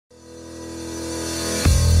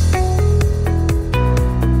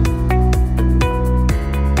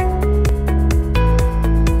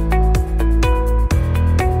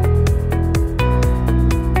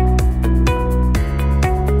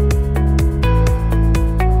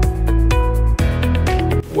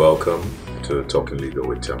Welcome to Talking Legal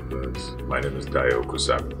with Templars. My name is Dayo,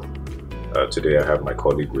 Okusami. Today I have my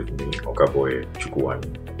colleague with me, Okabonye,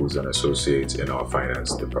 Chukwuani, who's an associate in our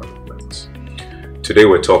finance department. Today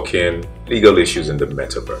we're talking legal issues in the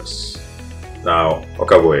Metaverse. Now,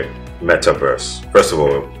 Okabonye, Metaverse. First of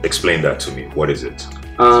all, explain that to me. What is it?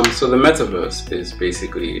 So the Metaverse is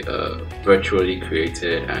basically a virtually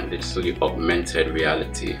created and digitally augmented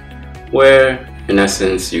reality where, in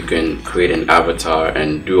essence, you can create an avatar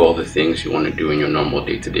and do all the things you want to do in your normal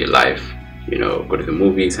day-to-day life. You know, go to the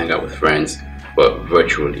movies, hang out with friends, but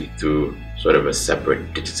virtually through sort of a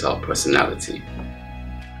separate digital personality.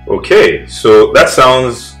 Okay, so that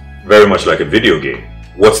sounds very much like a video game.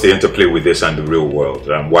 What's the interplay with this and the real world,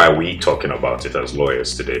 and why are we talking about it as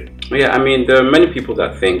lawyers today? Yeah, I mean, there are many people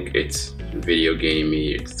that think it's video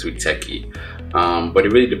gamey, it's too techy, but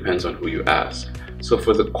it really depends on who you ask. So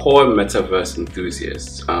for the core Metaverse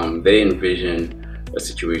enthusiasts, they envision a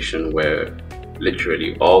situation where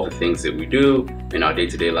literally all the things that we do in our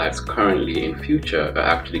day-to-day lives currently and future are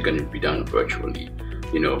actually going to be done virtually.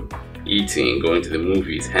 You know, eating, going to the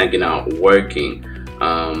movies, hanging out, working,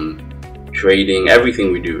 trading,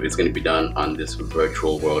 everything we do is going to be done on this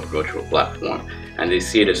virtual world, virtual platform. And they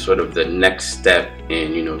see it as sort of the next step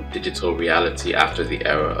in, you know, digital reality after the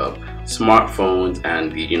era of smartphones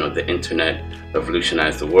and the, you know, the internet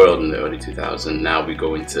revolutionized the world in the early 2000s. Now we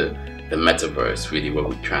go into the Metaverse, really, where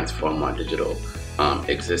we transform our digital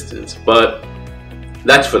existence. But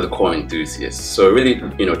that's for the core enthusiasts. So it really,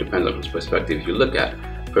 you know, depends on whose perspective you look at.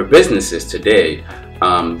 For businesses today,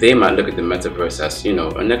 they might look at the Metaverse as, you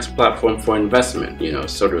know, a next platform for investment, you know,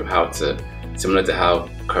 sort of similar to how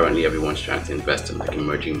currently everyone's trying to invest in like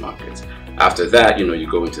emerging markets. After that, you know, you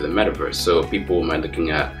go into the Metaverse. So people might be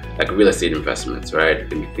looking at like real estate investments, right?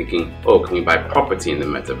 They be thinking, oh, can we buy property in the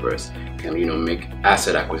Metaverse? Can we, you know, make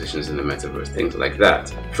asset acquisitions in the Metaverse? Things like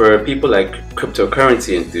that. For people like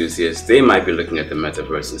cryptocurrency enthusiasts, they might be looking at the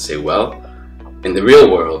Metaverse and say, well, in the real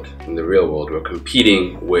world, we're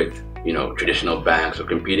competing with, you know, traditional banks. We're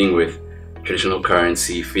competing with traditional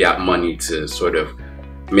currency, fiat money to sort of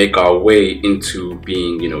make our way into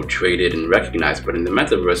being, you know, traded and recognized. But in the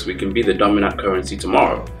Metaverse, we can be the dominant currency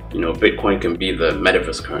tomorrow. You know, Bitcoin can be the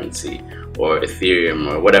Metaverse currency, or Ethereum,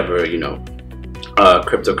 or whatever, you know,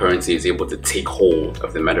 cryptocurrency is able to take hold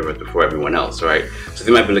of the Metaverse before everyone else, right? So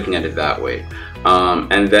they might be looking at it that way.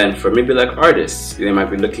 And then for maybe like artists, they might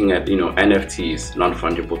be looking at, you know, NFTs,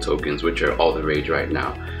 non-fungible tokens, which are all the rage right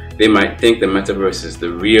now. They might think the Metaverse is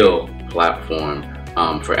the real platform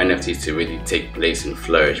for NFTs to really take place and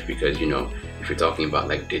flourish, because, you know, if you're talking about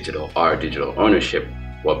like digital art, digital ownership,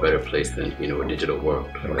 what better place than, you know, a digital world?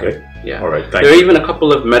 Okay. Right? Yeah. All right. There are even a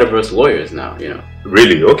couple of Metaverse lawyers now, you know.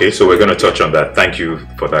 Really? Okay. So we're going to touch on that. Thank you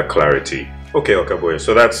for that clarity. Okay, Okabonye.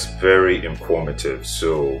 So that's very informative.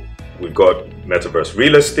 So we've got Metaverse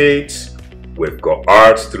real estate, we've got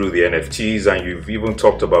art through the NFTs, and you've even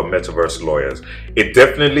talked about Metaverse lawyers. It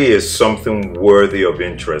definitely is something worthy of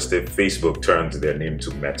interest if Facebook turns their name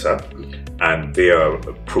to Meta and they are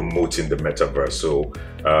promoting the Metaverse. So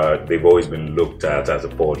they've always been looked at as a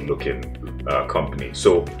forward-looking company.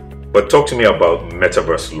 So, but talk to me about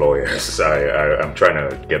Metaverse lawyers. I'm trying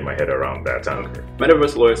to get my head around that. Okay.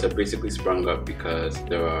 Metaverse lawyers have basically sprung up because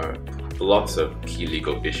there are lots of key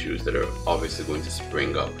legal issues that are obviously going to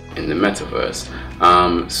spring up in the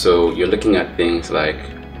Metaverse. So you're looking at things like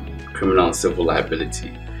criminal and civil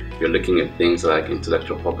liability. You're looking at things like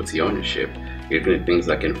intellectual property ownership. You're looking at things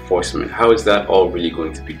like enforcement. How is that all really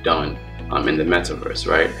going to be done in the Metaverse,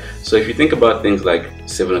 right? So if you think about things like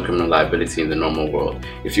civil and criminal liability in the normal world,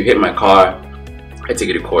 if you hit my car, I take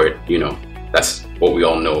you to court, you know, that's what we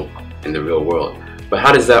all know in the real world. But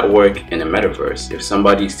how does that work in a Metaverse? If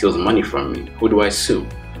somebody steals money from me, who do I sue?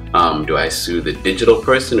 Do I sue the digital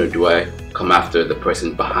person, or do I come after the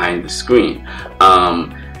person behind the screen?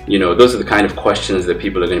 You know, those are the kind of questions that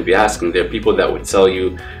people are going to be asking. There are people that would tell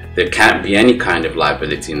you there can't be any kind of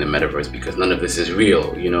liability in the Metaverse because none of this is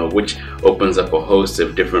real, you know, which opens up a host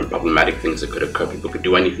of different problematic things that could occur. People could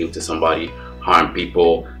do anything to somebody, harm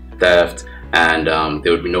people, theft, and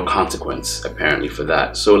there would be no consequence apparently for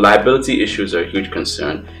that. So liability issues are a huge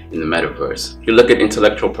concern in the Metaverse. You look at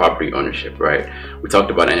intellectual property ownership, right? We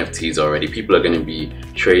talked about NFTs already. People are going to be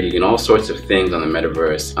trading in all sorts of things on the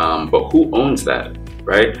Metaverse, but who owns that,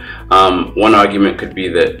 right? One argument could be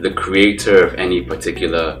that the creator of any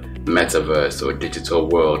particular Metaverse or digital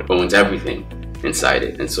world owns everything inside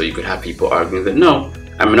it. And so you could have people arguing that, no,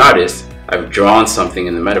 I'm an artist, I've drawn something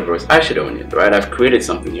in the Metaverse, I should own it, right? I've created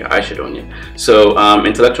something here, I should own it. So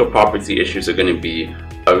intellectual property issues are going to be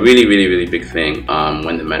a really big thing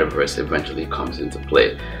when the metaverse eventually comes into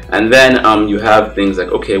play. And then you have things like,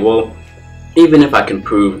 okay, well, even if I can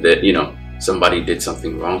prove that, you know, somebody did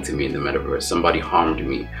something wrong to me in the metaverse, somebody harmed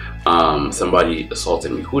me, somebody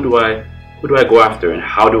assaulted me, who do I go after, and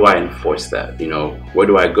how do I enforce that? You know, where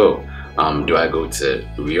do I go? Do I go to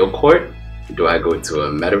real court? Do I go to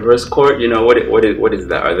a metaverse court? You know, what is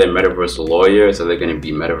that? Are there metaverse lawyers? Are there going to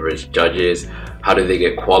be metaverse judges? How do they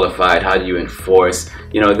get qualified? How do you enforce?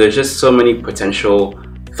 You know, there's just so many potential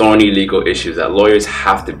thorny legal issues that lawyers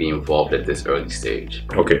have to be involved at this early stage.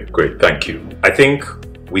 Okay, great, thank you. I think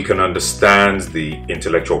we can understand the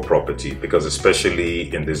intellectual property, because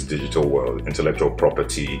especially in this digital world, intellectual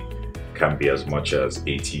property can be as much as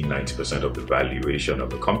 80–90% of the valuation of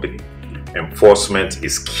the company. Enforcement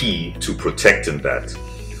is key to protecting that.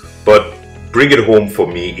 But bring it home for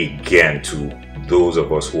me again to those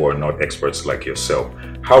of us who are not experts like yourself.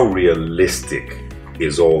 How realistic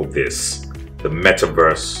is all this, the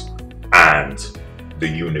metaverse and the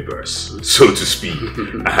universe, so to speak?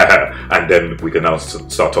 And then we can now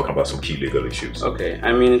start talking about some key legal issues. Okay,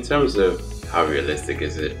 I mean, in terms of how realistic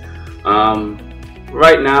is it,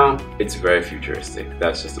 right now it's very futuristic.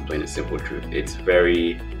 That's just the plain and simple truth. It's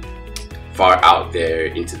very far out there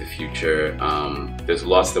into the future. There's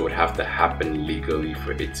lots that would have to happen legally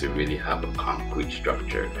for it to really have a concrete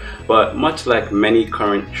structure. But much like many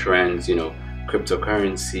current trends, you know,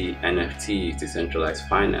 cryptocurrency, NFTs, decentralized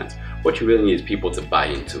finance, what you really need is people to buy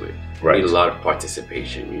into it. Right. You need a lot of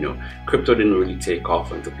participation. You know, crypto didn't really take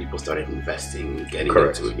off until people started investing and getting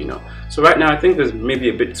Correct. into it, you know. So right now I think there's maybe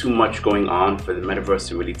a bit too much going on for the metaverse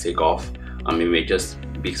to really take off. It may just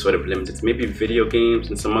be sort of limited to maybe video games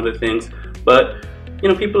and some other things, but you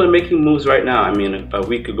know, people are making moves right now. I mean, a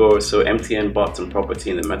week ago or so, MTN bought some property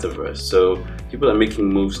in the metaverse, so people are making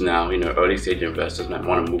moves now. You know, early stage investors might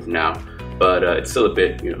want to move now, but it's still a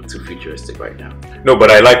bit, you know, too futuristic right now. No, but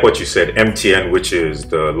I like what you said. MTN, which is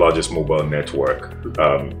the largest mobile network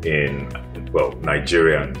in, well,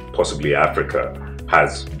 Nigeria and possibly Africa,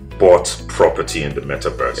 has bought property in the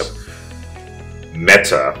metaverse. Yep.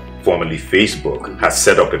 Meta, formerly Facebook, has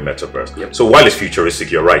set up a metaverse. Yep. So while it's futuristic,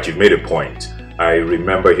 you're right, you've made a point. I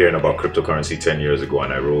remember hearing about cryptocurrency 10 years ago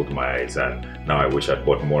and I rolled my eyes, and now I wish I'd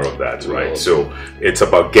bought more of that, right? So it's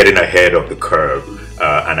about getting ahead of the curve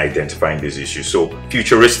and identifying these issues. So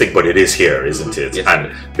futuristic, but it is here, isn't it? Yes,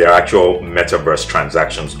 and there are actual metaverse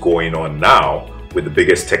transactions going on now with the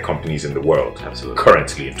biggest tech companies in the world. Absolutely.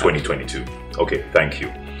 Currently in 2022. Okay, thank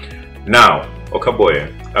you. Now,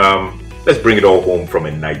 Okabonye, let's bring it all home from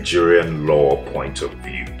a Nigerian law point of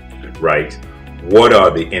view, right? What are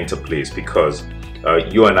the interplays? Because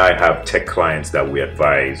you and I have tech clients that we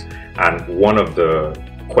advise, and one of the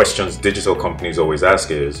questions digital companies always ask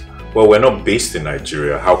is, well, we're not based in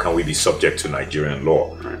Nigeria, how can we be subject to Nigerian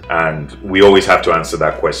law? And we always have to answer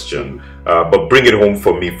that question. But bring it home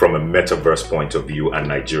for me from a metaverse point of view and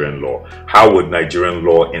Nigerian law. How would Nigerian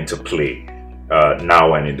law interplay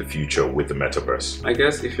now and in the future with the metaverse? I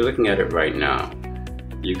guess if you're looking at it right now,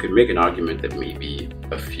 you could make an argument that maybe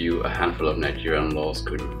a handful of Nigerian laws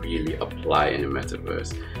could really apply in the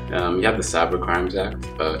metaverse. You have the Cyber Crimes Act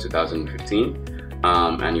 2015,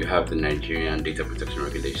 and you have the Nigerian Data Protection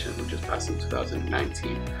Regulation, which was passed in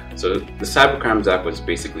 2019. So the Cyber Crimes Act was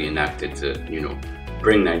basically enacted to, you know,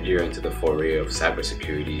 bring Nigeria into the foray of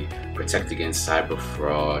cybersecurity, protect against cyber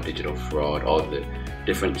fraud, digital fraud, all the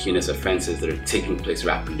different heinous offenses that are taking place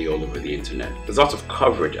rapidly all over the internet. There's lots of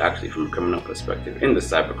coverage actually from a criminal perspective in the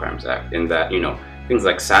Cyber Crimes Act, in that, you know, things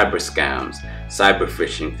like cyber scams, cyber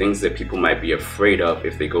phishing, things that people might be afraid of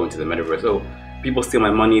if they go into the metaverse. Oh, people steal my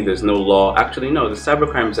money, there's no law. Actually, no, the Cyber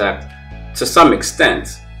Crimes Act, to some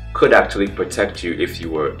extent, could actually protect you if you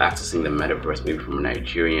were accessing the metaverse, maybe from a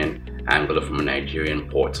Nigerian angle or from a Nigerian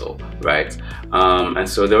portal, right? And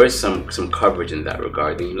so there is some coverage in that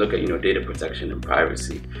regard. And you look at, you know, data protection and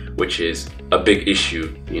privacy, which is a big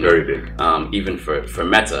issue, you know, very big. Even for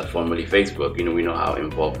Meta, formerly Facebook, you know, we know how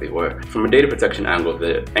involved they were. From a data protection angle,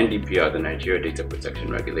 the NDPR, the Nigeria Data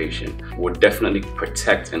Protection Regulation, would definitely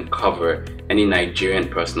protect and cover any Nigerian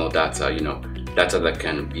personal data, you know, data that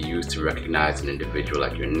can be used to recognize an individual,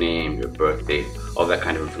 like your name, your birth date, all that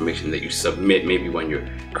kind of information that you submit maybe when you're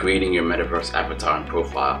creating your metaverse avatar and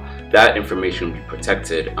profile. That information will be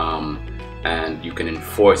protected, and you can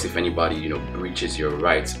enforce if anybody, you know, breaches your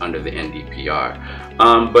rights under the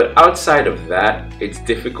NDPR. But outside of that, it's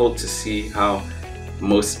difficult to see how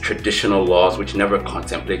most traditional laws, which never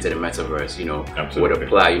contemplated a metaverse, you know, would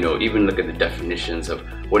apply. You know, even look at the definitions of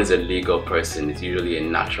what is a legal person. It's usually a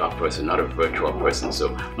natural person, not a virtual person.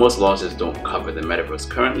 So most laws just don't cover the metaverse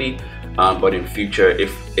currently. But in future,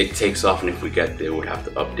 if it takes off and if we get there, we'd have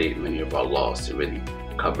to update many of our laws to really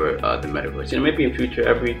cover the metaverse. And maybe in future,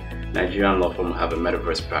 every Nigerian law firm will have a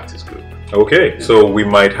metaverse practice group. Okay, so we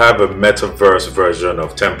might have a metaverse version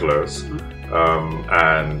of Templars.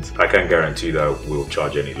 And I can't guarantee that we'll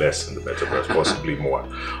charge any less in the metaverse, possibly more.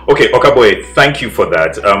 Okay, Okabonye, thank you for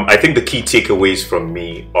that. I think the key takeaways from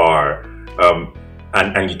me are,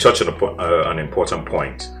 and you touched on an important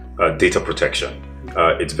point, data protection.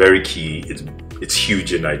 It's very key. It's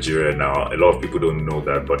huge in Nigeria now. A lot of people don't know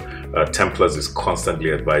that, but Templars is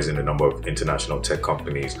constantly advising a number of international tech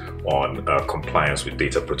companies on compliance with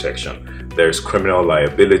data protection. There's criminal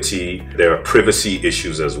liability. There are privacy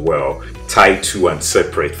issues as well, tied to and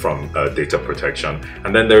separate from data protection.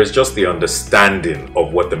 And then there is just the understanding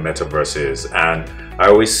of what the metaverse is. And I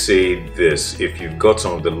always say this: if you've got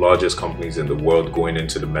some of the largest companies in the world going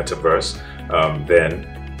into the metaverse, then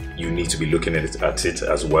you need to be looking at it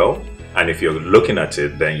as well. And if you're looking at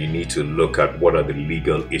it, then you need to look at what are the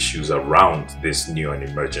legal issues around this new and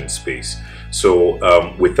emerging space. So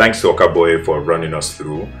with thanks to Okabonye for running us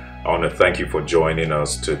through, I want to thank you for joining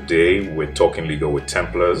us today with Talking Legal with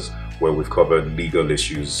Templars, where we've covered legal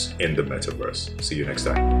issues in the metaverse. See you next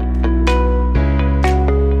time.